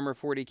Warhammer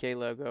 40K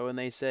logo, and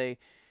they say,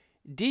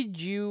 did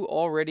you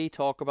already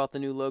talk about the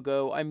new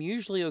logo? I'm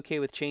usually okay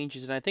with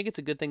changes, and I think it's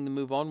a good thing to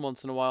move on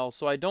once in a while,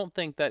 so I don't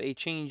think that a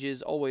change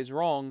is always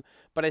wrong,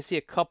 but I see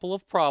a couple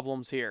of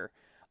problems here.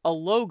 A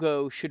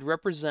logo should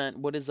represent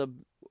what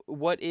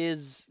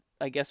is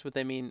I guess what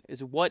they mean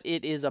is what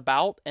it is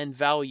about and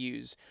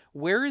values.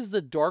 Where is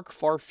the dark,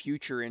 far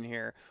future in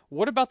here?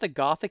 What about the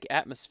gothic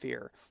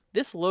atmosphere?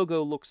 This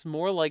logo looks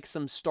more like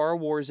some Star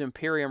Wars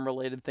Imperium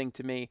related thing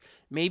to me.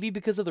 Maybe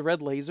because of the red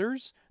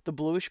lasers? The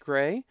bluish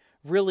gray?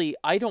 Really,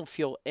 I don't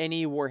feel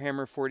any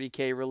Warhammer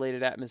 40K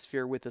related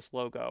atmosphere with this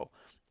logo.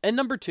 And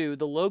number 2,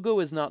 the logo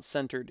is not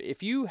centered.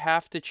 If you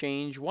have to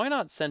change, why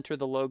not center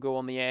the logo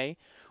on the A?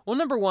 Well,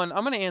 number 1,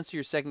 I'm going to answer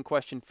your second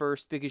question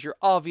first because you're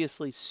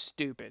obviously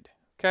stupid.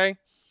 Okay?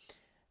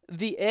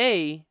 The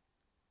A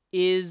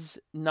is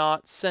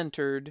not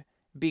centered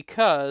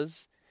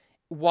because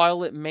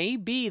while it may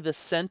be the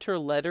center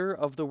letter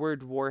of the word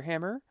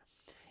Warhammer,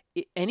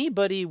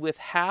 anybody with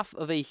half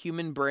of a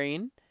human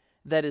brain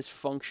that is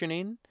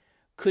functioning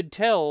could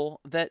tell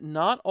that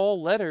not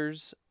all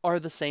letters are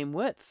the same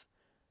width.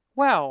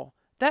 Wow,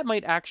 that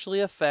might actually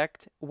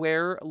affect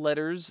where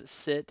letters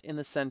sit in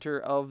the center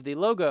of the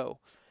logo.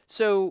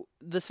 So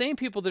the same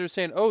people that are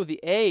saying, oh,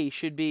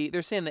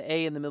 they're saying the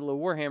A in the middle of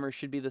Warhammer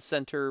should be the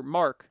center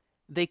mark.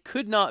 They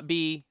could not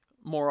be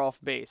more off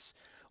base.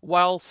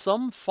 While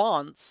some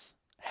fonts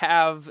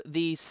have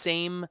the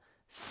same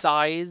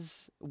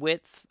size,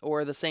 width,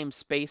 or the same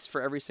space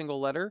for every single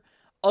letter,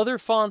 other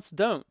fonts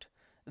don't.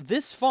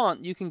 This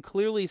font, you can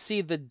clearly see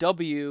the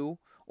W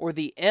or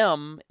the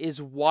M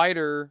is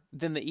wider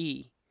than the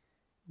E.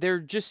 They're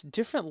just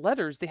different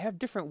letters. They have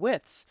different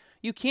widths.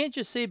 You can't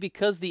just say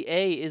because the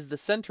A is the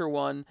center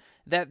one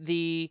that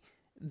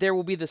there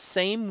will be the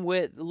same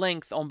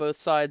length on both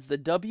sides. The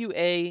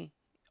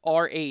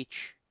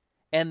WARH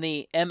and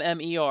the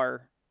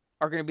MMER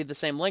are going to be the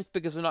same length,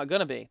 because they're not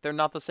going to be. They're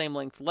not the same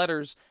length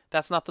letters.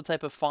 That's not the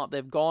type of font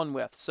they've gone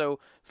with. So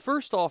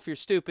first off, you're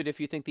stupid if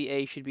you think the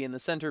A should be in the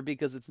center,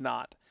 because it's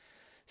not.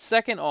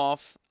 Second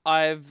off,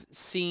 I've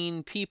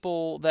seen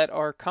people that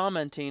are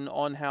commenting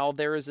on how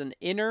there is an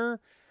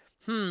inner,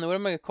 what am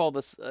I going to call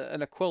this?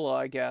 An Aquila,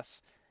 I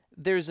guess.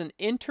 There's an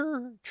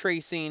inner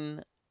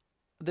tracing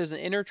of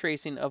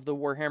the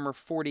Warhammer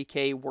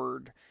 40k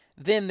word.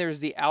 Then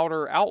there's the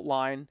outer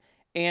outline,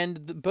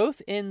 and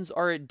both ends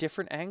are at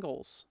different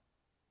angles.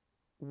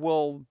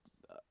 Well,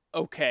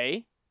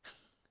 okay.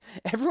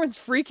 Everyone's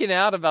freaking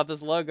out about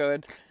this logo,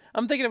 and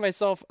I'm thinking to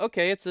myself,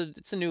 okay, it's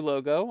a new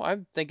logo.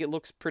 I think it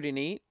looks pretty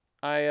neat.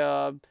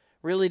 I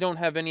really don't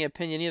have any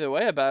opinion either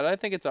way about it. I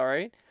think it's all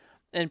right.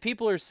 And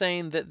people are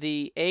saying that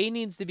the A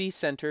needs to be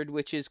centered,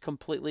 which is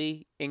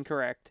completely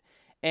incorrect.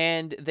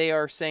 And they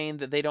are saying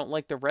that they don't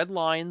like the red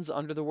lines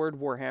under the word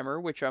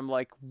Warhammer, which I'm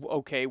like,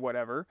 okay,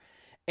 whatever.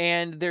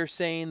 And they're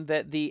saying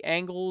that the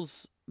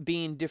angles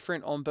being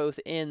different on both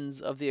ends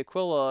of the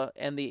Aquila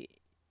and the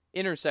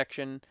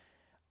intersection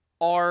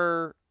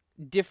are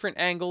different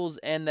angles,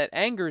 and that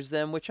angers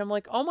them, which I'm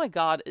like, oh my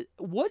god,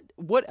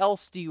 what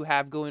else do you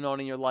have going on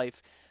in your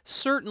life?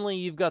 Certainly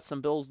you've got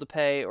some bills to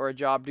pay, or a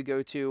job to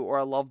go to, or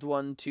a loved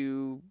one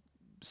to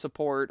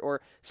support,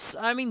 or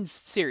I mean,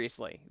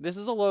 seriously, this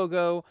is a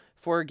logo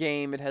for a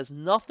game. It has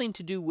nothing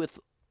to do with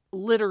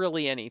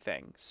literally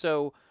anything.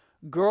 So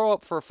grow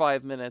up for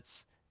 5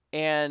 minutes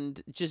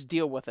and just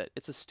deal with it.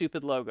 It's a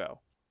stupid logo.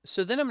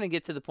 So then I'm going to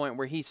get to the point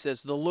where he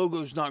says the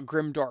logo's not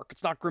grimdark.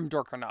 It's not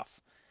grimdark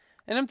enough.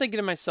 And I'm thinking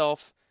to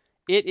myself,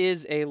 it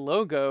is a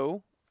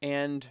logo,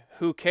 and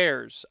who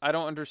cares? I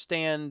don't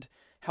understand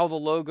how the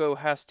logo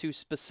has to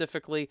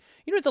specifically...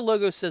 You know what the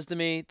logo says to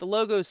me? The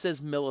logo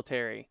says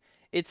military.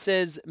 It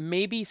says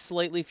maybe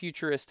slightly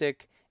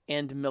futuristic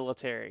and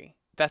military.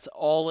 That's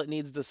all it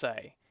needs to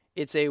say.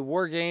 It's a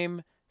war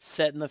game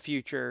set in the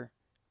future.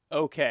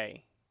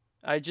 Okay.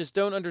 I just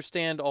don't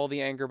understand all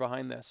the anger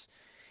behind this.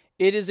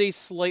 It is a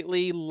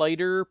slightly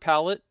lighter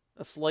palette,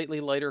 a slightly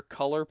lighter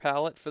color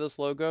palette for this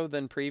logo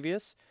than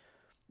previous.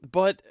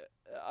 But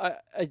I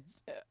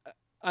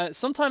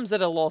sometimes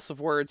at a loss of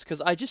words,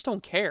 because I just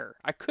don't care.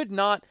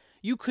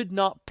 You could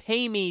not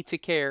pay me to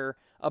care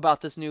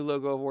about this new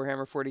logo of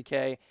Warhammer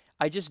 40k.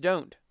 I just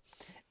don't.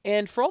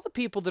 And for all the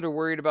people that are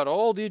worried about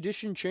all the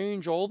edition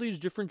change, all these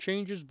different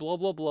changes, blah,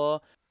 blah, blah,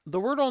 the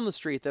word on the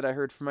street that I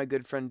heard from my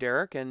good friend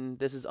Derek, and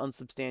this is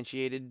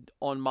unsubstantiated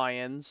on my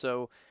end,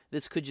 so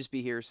this could just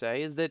be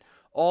hearsay, is that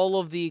all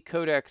of the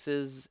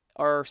codexes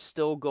are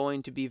still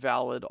going to be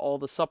valid. All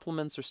the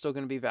supplements are still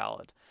going to be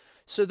valid.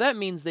 So that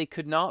means they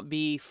could not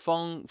be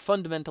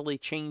fundamentally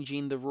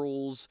changing the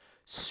rules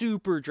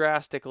super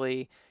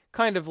drastically,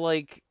 kind of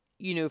like,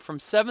 you know, from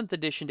 7th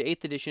edition to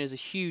 8th edition is a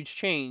huge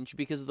change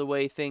because of the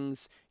way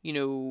things, you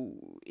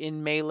know,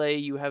 in Melee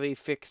you have a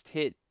fixed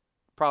hit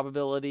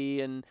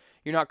probability and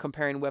you're not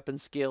comparing weapon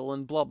skill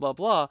and blah, blah,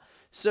 blah.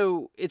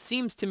 So it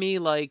seems to me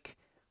like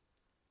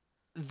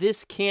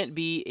this can't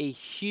be a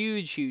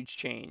huge, huge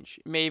change.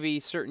 Maybe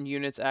certain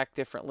units act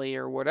differently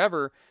or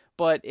whatever,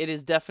 but it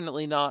is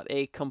definitely not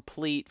a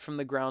complete from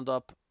the ground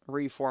up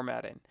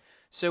reformatting.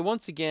 So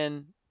once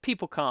again,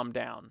 people calm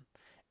down.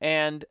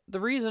 And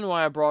the reason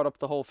why I brought up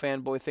the whole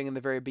fanboy thing in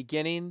the very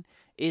beginning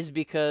is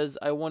because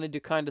I wanted to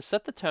kind of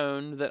set the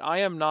tone that I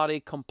am not a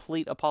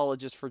complete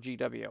apologist for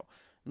GW.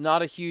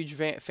 Not a huge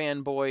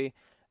fanboy,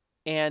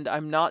 and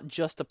I'm not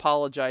just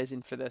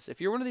apologizing for this.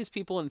 If you're one of these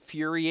people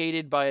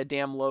infuriated by a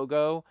damn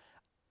logo,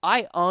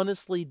 I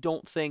honestly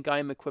don't think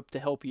I'm equipped to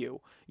help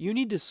you. You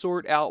need to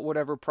sort out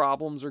whatever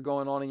problems are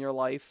going on in your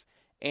life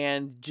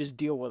and just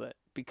deal with it.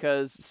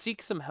 Because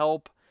seek some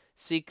help,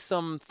 seek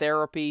some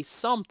therapy,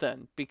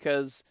 something.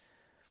 Because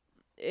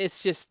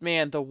it's just,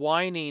 man, the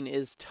whining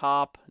is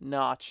top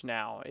notch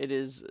now. It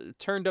is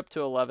turned up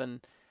to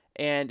 11,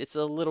 and it's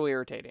a little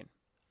irritating.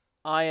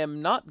 I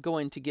am not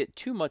going to get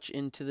too much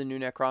into the new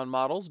Necron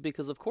models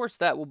because, of course,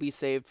 that will be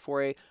saved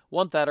for a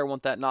want that or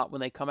want that not when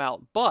they come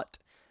out. But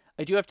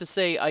I do have to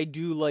say I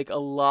do like a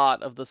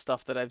lot of the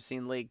stuff that I've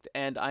seen leaked,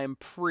 and I'm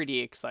pretty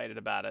excited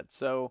about it.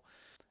 So,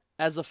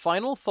 as a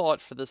final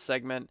thought for this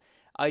segment,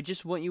 I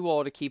just want you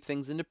all to keep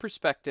things into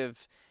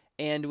perspective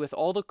And with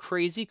all the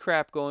crazy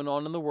crap going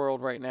on in the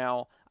world right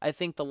now, I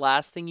think the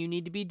last thing you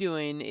need to be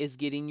doing is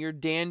getting your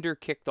dander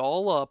kicked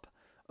all up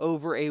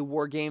over a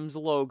War Games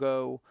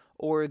logo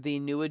or the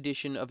new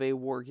edition of a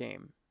War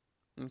Game.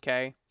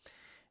 Okay?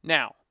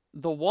 Now,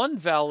 the one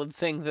valid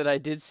thing that I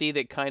did see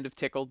that kind of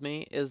tickled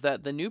me is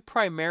that the new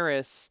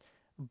Primaris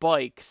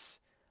bikes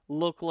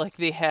look like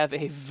they have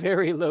a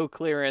very low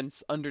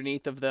clearance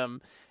underneath of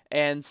them.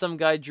 And some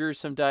guy drew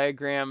some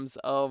diagrams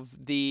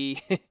of the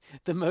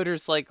the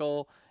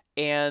motorcycle,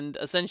 and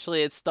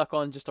essentially it's stuck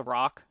on just a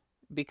rock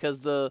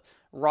because the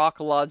rock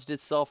lodged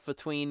itself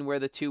between where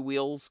the two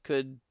wheels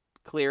could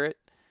clear it.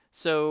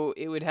 So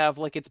it would have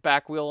like its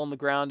back wheel on the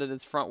ground and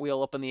its front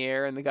wheel up in the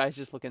air, and the guy's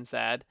just looking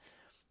sad.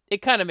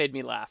 It kind of made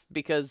me laugh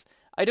because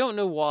I don't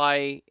know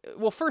why.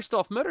 Well, first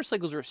off,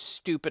 motorcycles are a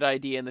stupid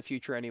idea in the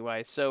future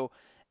anyway. So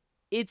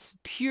it's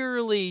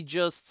purely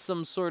just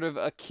some sort of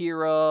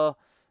Akira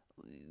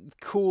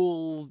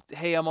cool,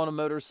 hey, I'm on a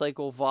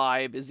motorcycle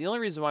vibe is the only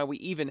reason why we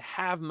even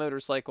have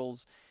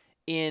motorcycles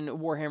in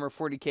Warhammer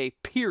 40k,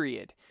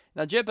 period.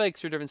 Now, jet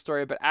bikes are a different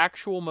story, but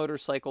actual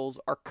motorcycles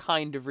are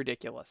kind of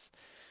ridiculous.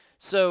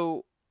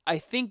 So I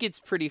think it's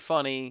pretty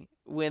funny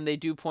when they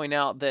do point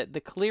out that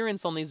the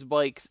clearance on these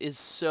bikes is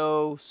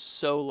so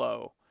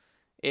low.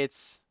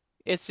 It's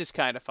just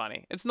kind of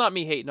funny. It's not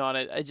me hating on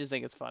it. I just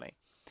think it's funny.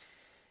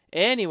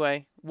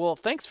 Anyway, well,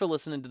 thanks for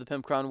listening to the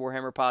Pimpcron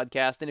Warhammer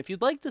podcast, and if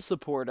you'd like to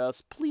support us,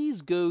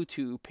 please go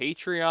to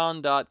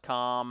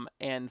patreon.com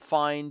and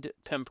find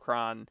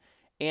Pimpcron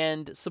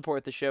and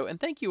support the show. And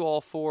thank you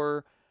all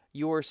for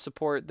your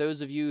support,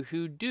 those of you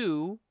who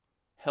do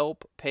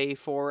help pay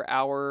for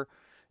our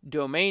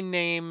domain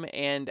name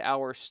and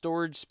our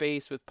storage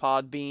space with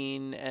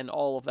Podbean and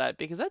all of that,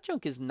 because that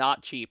junk is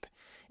not cheap.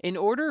 In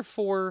order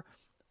for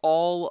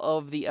all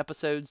of the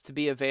episodes to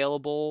be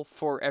available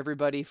for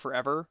everybody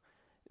forever,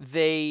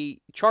 they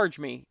charge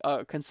me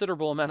a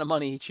considerable amount of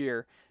money each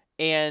year,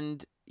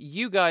 and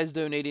you guys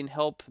donating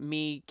help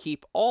me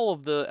keep all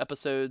of the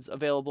episodes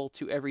available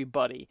to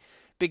everybody.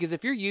 Because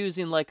if you're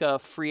using like a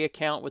free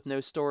account with no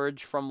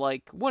storage from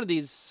like one of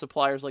these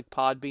suppliers like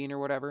Podbean or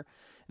whatever,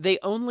 they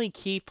only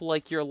keep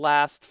like your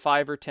last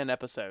 5 or 10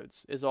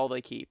 episodes is all they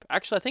keep.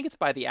 Actually, I think it's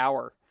by the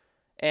hour.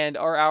 And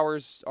our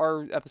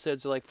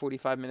episodes are like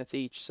 45 minutes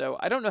each. So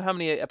I don't know how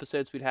many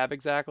episodes we'd have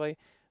exactly,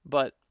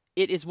 but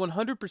it is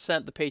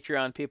 100% the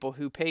Patreon people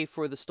who pay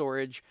for the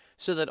storage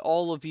so that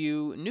all of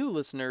you new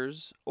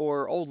listeners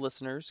or old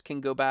listeners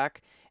can go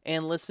back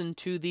and listen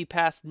to the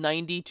past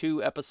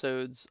 92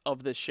 episodes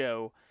of this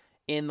show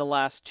in the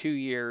last 2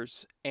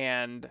 years.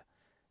 And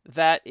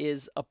that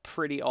is a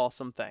pretty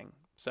awesome thing.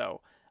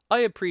 So I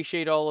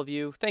appreciate all of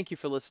you. Thank you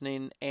for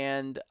listening,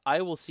 and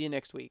I will see you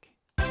next week.